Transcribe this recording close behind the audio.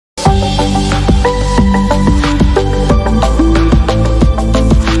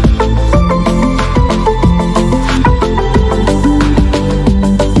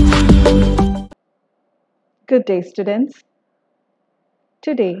Good day, students.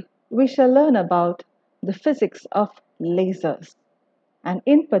 Today, we shall learn about the physics of lasers, and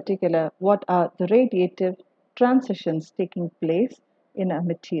in particular, what are the radiative transitions taking place in a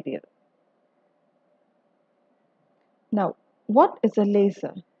material. Now, what is a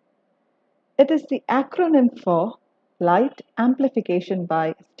laser? It is the acronym for light amplification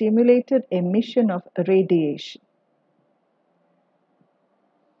by stimulated emission of radiation.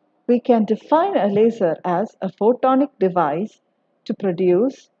 We can define a laser as a photonic device to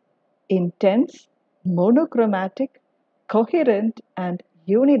produce intense, monochromatic, coherent, and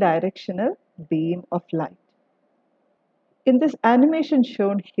unidirectional beam of light. In this animation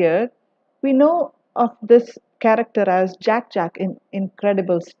shown here, we know of this character as Jack in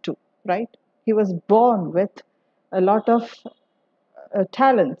Incredibles 2, right? He was born with a lot of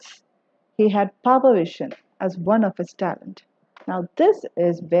talents. He had power vision as one of his talent. Now this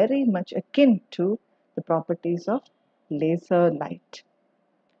is very much akin to the properties of laser light.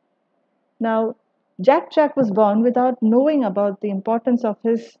 Now Jack was born without knowing about the importance of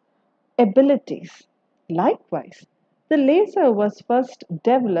his abilities. Likewise, the laser was first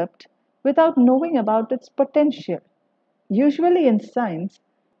developed without knowing about its potential. Usually in science,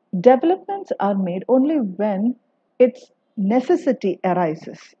 developments are made only when its necessity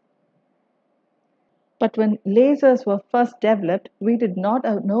arises. But when lasers were first developed, we did not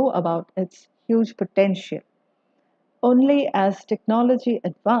know about its huge potential. Only as technology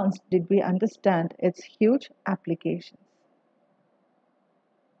advanced did we understand its huge applications.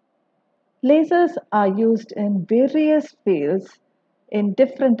 Lasers are used in various fields in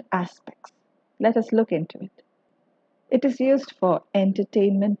different aspects. Let us look into it. It is used for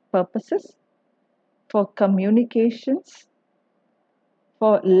entertainment purposes, for communications,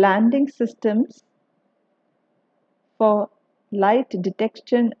 for landing systems, for light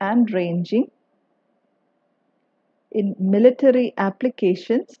detection and ranging, in military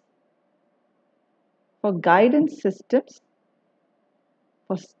applications, for guidance systems,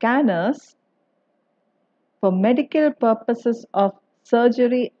 for scanners, for medical purposes of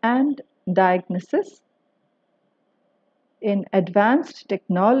surgery and diagnosis, in advanced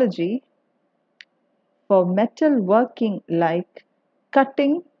technology, for metal working like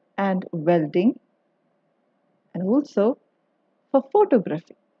cutting and welding, and also for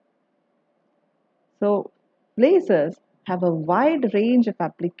photography. So, lasers have a wide range of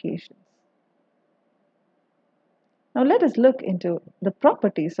applications. Now, let us look into the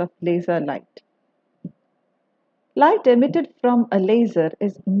properties of laser light. Light emitted from a laser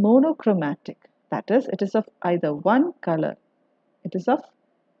is monochromatic, that is, it is of either one color, it is of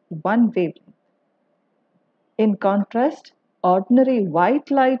one wavelength. In contrast, ordinary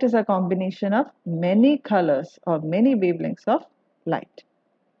white light is a combination of many colors or many wavelengths of light.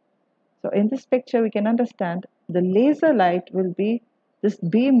 So in this picture, we can understand the laser light will be, this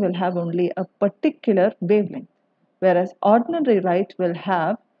beam will have only a particular wavelength, whereas ordinary light will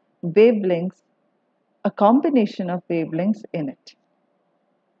have wavelengths, a combination of wavelengths in it.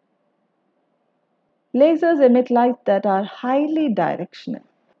 Lasers emit light that are highly directional.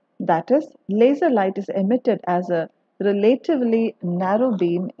 That is, laser light is emitted as a relatively narrow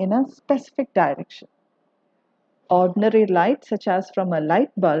beam in a specific direction. Ordinary light, such as from a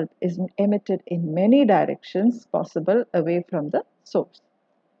light bulb, is emitted in many directions possible away from the source.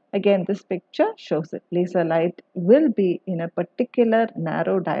 Again, this picture shows that laser light will be in a particular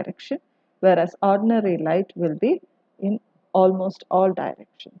narrow direction, whereas ordinary light will be in almost all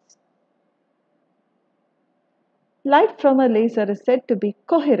directions. Light from a laser is said to be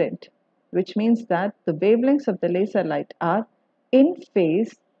coherent, which means that the wavelengths of the laser light are in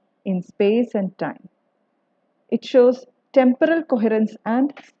phase in space and time. It shows temporal coherence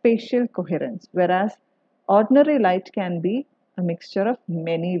and spatial coherence, whereas ordinary light can be a mixture of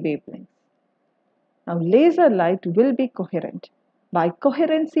many wavelengths. Now, laser light will be coherent. By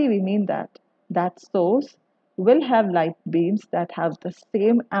coherency, we mean that that source will have light beams that have the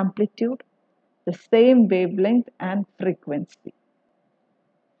same amplitude, the same wavelength and frequency.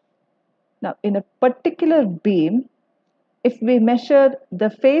 Now, in a particular beam, if we measure the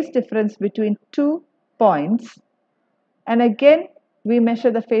phase difference between 2 points, and again we measure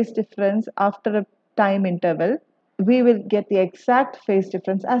the phase difference after a time interval, we will get the exact phase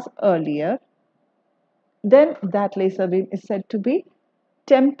difference as earlier. Then that laser beam is said to be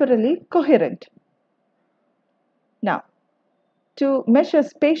temporally coherent. Now, to measure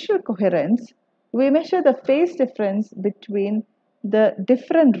spatial coherence, we measure the phase difference between the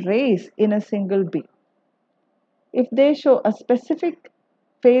different rays in a single beam. If they show a specific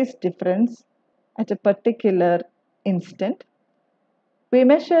phase difference at a particular instant, We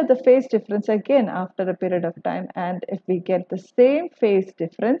measure the phase difference again after a period of time, and if we get the same phase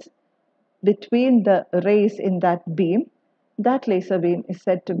difference between the rays in that beam, that laser beam is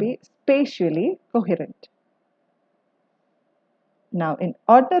said to be spatially coherent. Now, in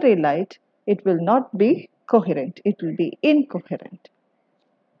ordinary light, it will not be coherent, it will be incoherent.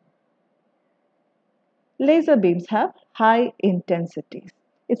 Laser beams have high intensities.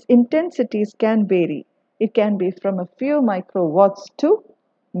 Its intensities can vary. It can be from a few microwatts to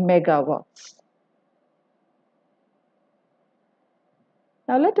megawatts.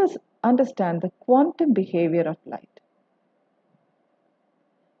 Now let us understand the quantum behavior of light.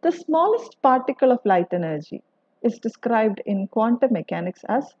 The smallest particle of light energy is described in quantum mechanics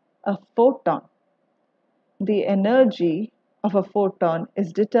as a photon. The energy of a photon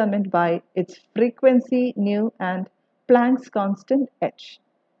is determined by its frequency nu and Planck's constant h,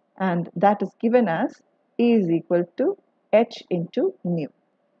 and that is given as E is equal to h into nu.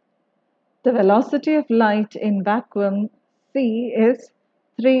 The velocity of light in vacuum c is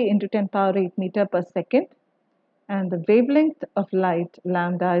 3 into 10 power 8 meter per second, and the wavelength of light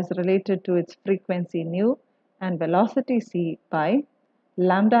lambda is related to its frequency nu and velocity c by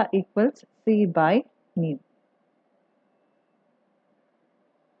lambda equals c by nu.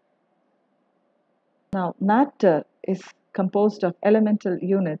 Now, matter is composed of elemental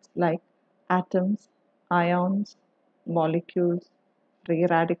units like atoms, ions, molecules, free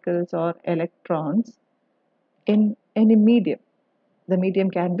radicals or electrons in any medium. The medium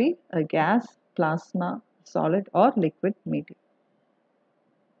can be a gas, plasma, solid or liquid medium.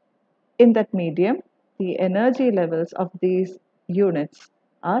 In that medium, the energy levels of these units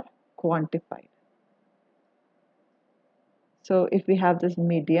are quantified. So if we have this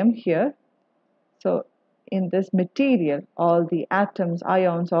medium here, so in this material, all the atoms,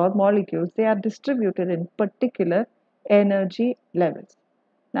 ions or molecules, they are distributed in particular energy levels.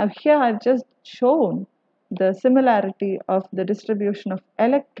 Now here I've just shown the similarity of the distribution of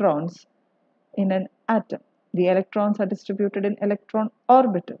electrons in an atom. The electrons are distributed in electron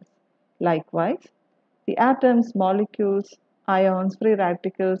orbitals. Likewise, the atoms, molecules, ions, free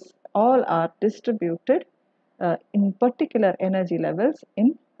radicals, all are distributed in particular energy levels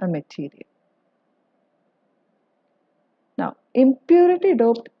in a material. Now, impurity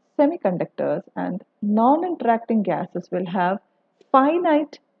doped semiconductors and non-interacting gases will have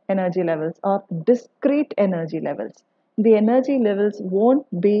finite energy levels or discrete energy levels. The energy levels won't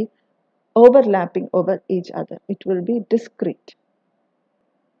be overlapping over each other. It will be discrete.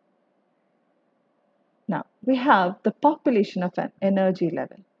 Now, we have the population of an energy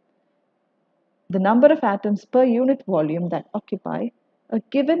level. The number of atoms per unit volume that occupy a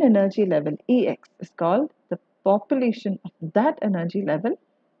given energy level Ex is called the population of that energy level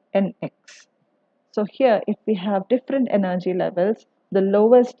Nx. So here if we have different energy levels, the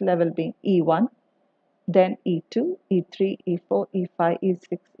lowest level being E1, then E2, E3, E4, E5,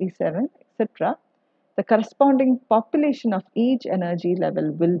 E6, E7, etc. The corresponding population of each energy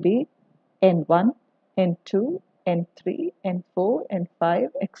level will be N1, N2, N3, N4, N5,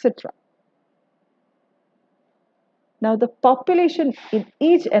 etc. Now the population in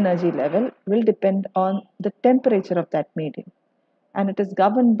each energy level will depend on the temperature of that medium, and it is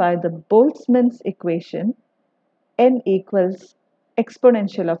governed by the Boltzmann's equation N equals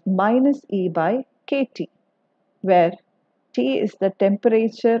exponential of minus E by kT, where T is the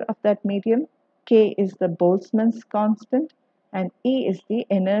temperature of that medium, K is the Boltzmann's constant, and E is the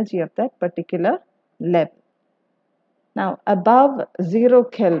energy of that particular level. Now above 0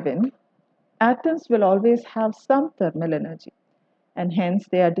 Kelvin, atoms will always have some thermal energy, and hence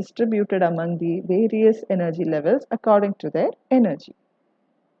they are distributed among the various energy levels according to their energy.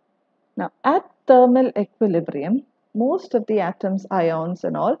 Now at thermal equilibrium, most of the atoms, ions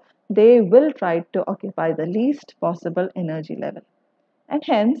and all, they will try to occupy the least possible energy level, and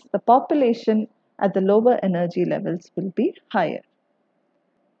hence the population at the lower energy levels will be higher.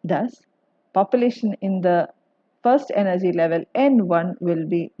 Thus, population in the first energy level N1 will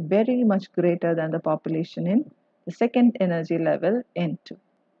be very much greater than the population in the second energy level N2.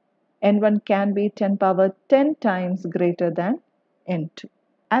 N1 can be 10 power 10 times greater than N2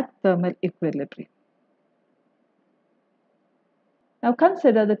 at thermal equilibrium. Now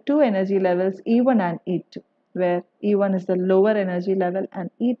consider the two energy levels E1 and E2, where E1 is the lower energy level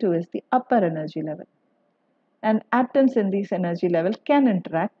and E2 is the upper energy level. And atoms in these energy levels can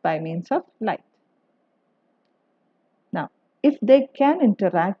interact by means of light. Now, if they can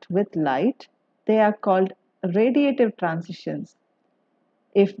interact with light, they are called radiative transitions.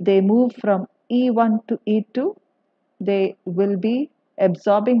 If they move from E1 to E2, they will be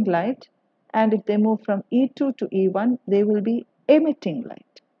absorbing light, and if they move from E2 to E1, they will be emitting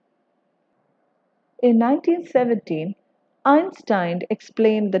light. In 1917, Einstein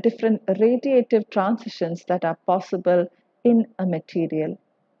explained the different radiative transitions that are possible in a material,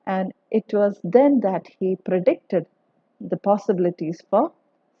 and it was then that he predicted the possibilities for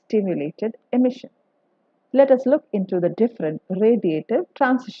stimulated emission. Let us look into the different radiative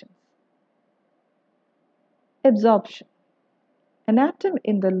transitions. Absorption. An atom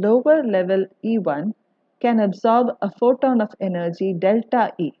in the lower level E1 can absorb a photon of energy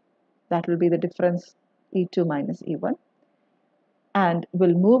delta E, that will be the difference E2 minus E1, and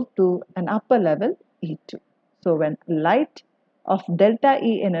will move to an upper level E2. So when light of delta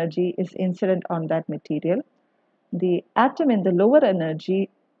E energy is incident on that material, the atom in the lower energy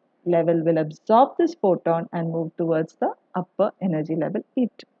level will absorb this photon and move towards the upper energy level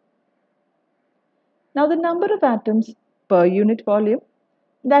E2. Now the number of atoms per unit volume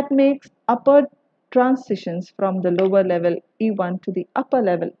that makes upward transitions from the lower level E1 to the upper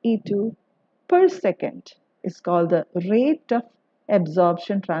level E2 per second is called the rate of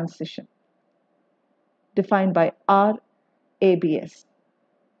absorption transition, defined by RABS.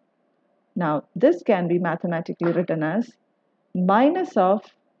 Now this can be mathematically written as minus of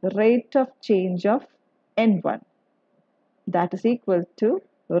rate of change of N1, that is equal to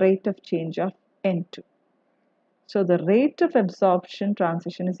rate of change of N2. So the rate of absorption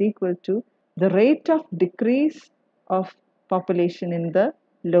transition is equal to the rate of decrease of population in the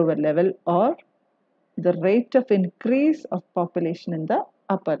lower level or the rate of increase of population in the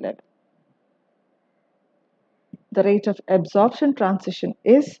upper level. The rate of absorption transition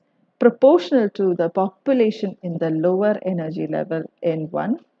is proportional to the population in the lower energy level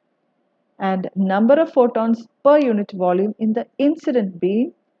N1 and number of photons per unit volume in the incident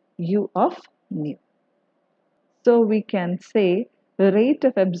beam U of nu. So we can say the rate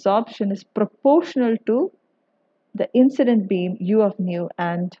of absorption is proportional to the incident beam U of nu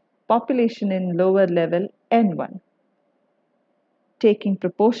and population in lower level N1. Taking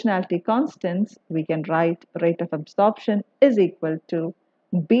proportionality constants, we can write rate of absorption is equal to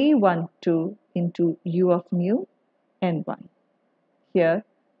B12 into U of nu N1. Here,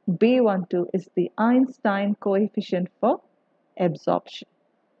 B12 is the Einstein coefficient for absorption.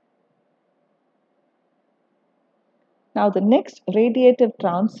 Now the next radiative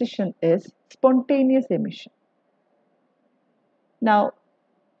transition is spontaneous emission. Now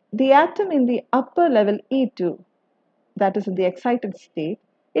the atom in the upper level E2, that is in the excited state,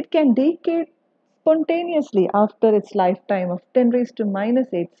 it can decay spontaneously after its lifetime of 10 raised to minus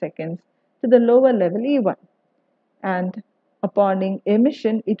 8 seconds to the lower level E1. And upon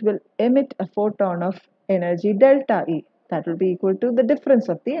emission, it will emit a photon of energy delta E, that will be equal to the difference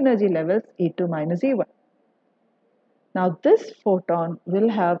of the energy levels E2 minus E1. Now this photon will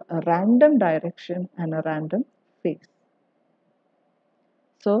have a random direction and a random phase.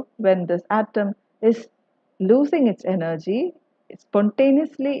 So when this atom is losing its energy,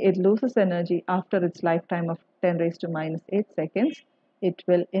 spontaneously it loses energy after its lifetime of 10 raised to minus 8 seconds, it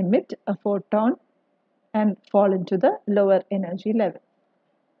will emit a photon and fall into the lower energy level.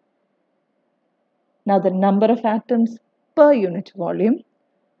 Now the number of atoms per unit volume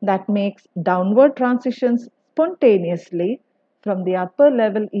that makes downward transitions spontaneously from the upper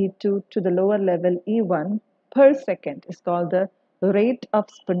level E2 to the lower level E1 per second is called the rate of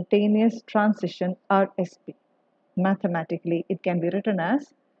spontaneous transition RSP. Mathematically, it can be written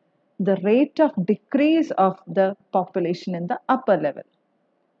as the rate of decrease of the population in the upper level.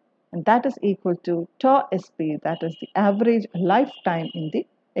 And that is equal to tau SP, that is the average lifetime in the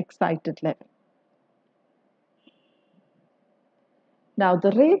excited level. Now,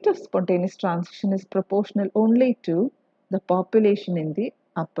 the rate of spontaneous transition is proportional only to the population in the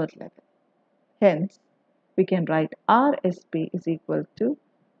upper level. Hence, we can write RSP is equal to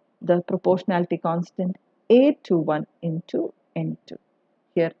the proportionality constant A21 into N2.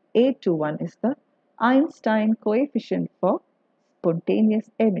 Here, A21 is the Einstein coefficient for spontaneous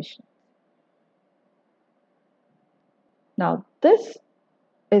emission. Now, this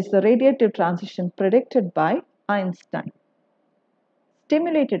is the radiative transition predicted by Einstein.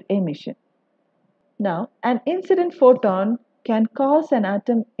 Stimulated emission. Now, an incident photon can cause an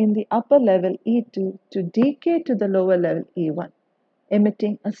atom in the upper level E2 to decay to the lower level E1,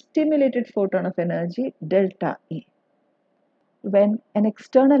 emitting a stimulated photon of energy delta E. When an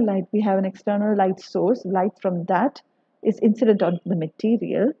external light, we have an external light source, light from that is incident on the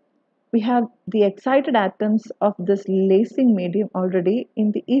material, we have the excited atoms of this lacing medium already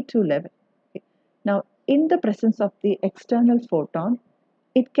in the E2 level. Now, in the presence of the external photon,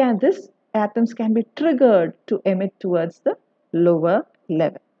 these atoms can be triggered to emit towards the lower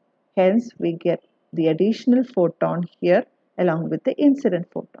level. Hence, we get the additional photon here along with the incident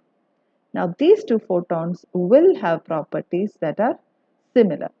photon. Now these two photons will have properties that are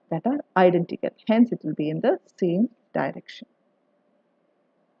similar, that are identical. Hence it will be in the same direction.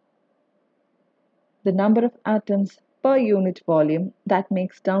 The number of atoms per unit volume that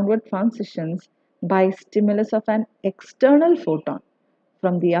makes downward transitions by stimulus of an external photon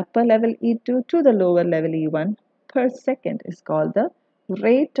from the upper level E2 to the lower level E1 per second is called the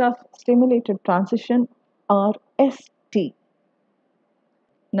rate of stimulated transition, or ST.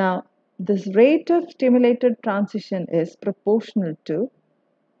 Now, this rate of stimulated transition is proportional to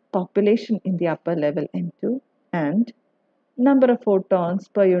population in the upper level N2 and number of photons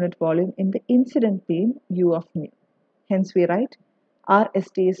per unit volume in the incident beam U of nu. Hence we write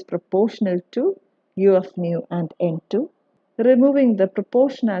RST is proportional to U of nu and N2. Removing the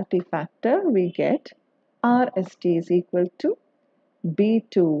proportionality factor, we get RST is equal to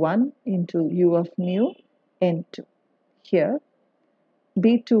B21 into U of nu N2. Here,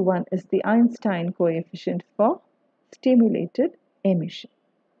 B21 is the Einstein coefficient for stimulated emission.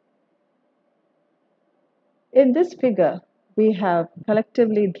 In this figure, we have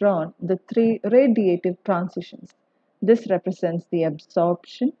collectively drawn the three radiative transitions. This represents the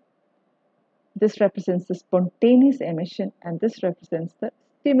absorption, this represents the spontaneous emission, and this represents the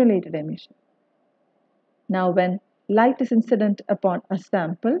stimulated emission. Now, when light is incident upon a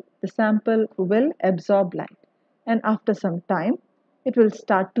sample, the sample will absorb light, and after some time, it will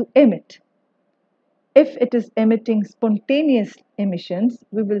start to emit. If it is emitting spontaneous emissions,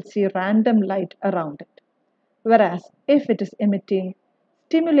 we will see random light around it. Whereas if it is emitting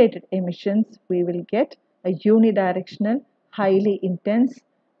stimulated emissions, we will get a unidirectional, highly intense,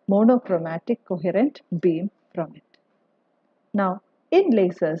 monochromatic coherent beam from it. Now, in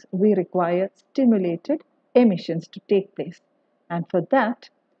lasers, we require stimulated emissions to take place, and for that,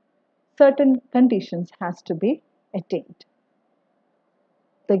 certain conditions has to be attained.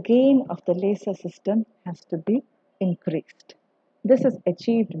 The gain of the laser system has to be increased. This is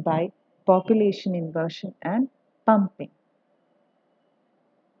achieved by population inversion and pumping.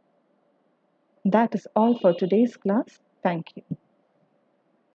 That is all for today's class. Thank you.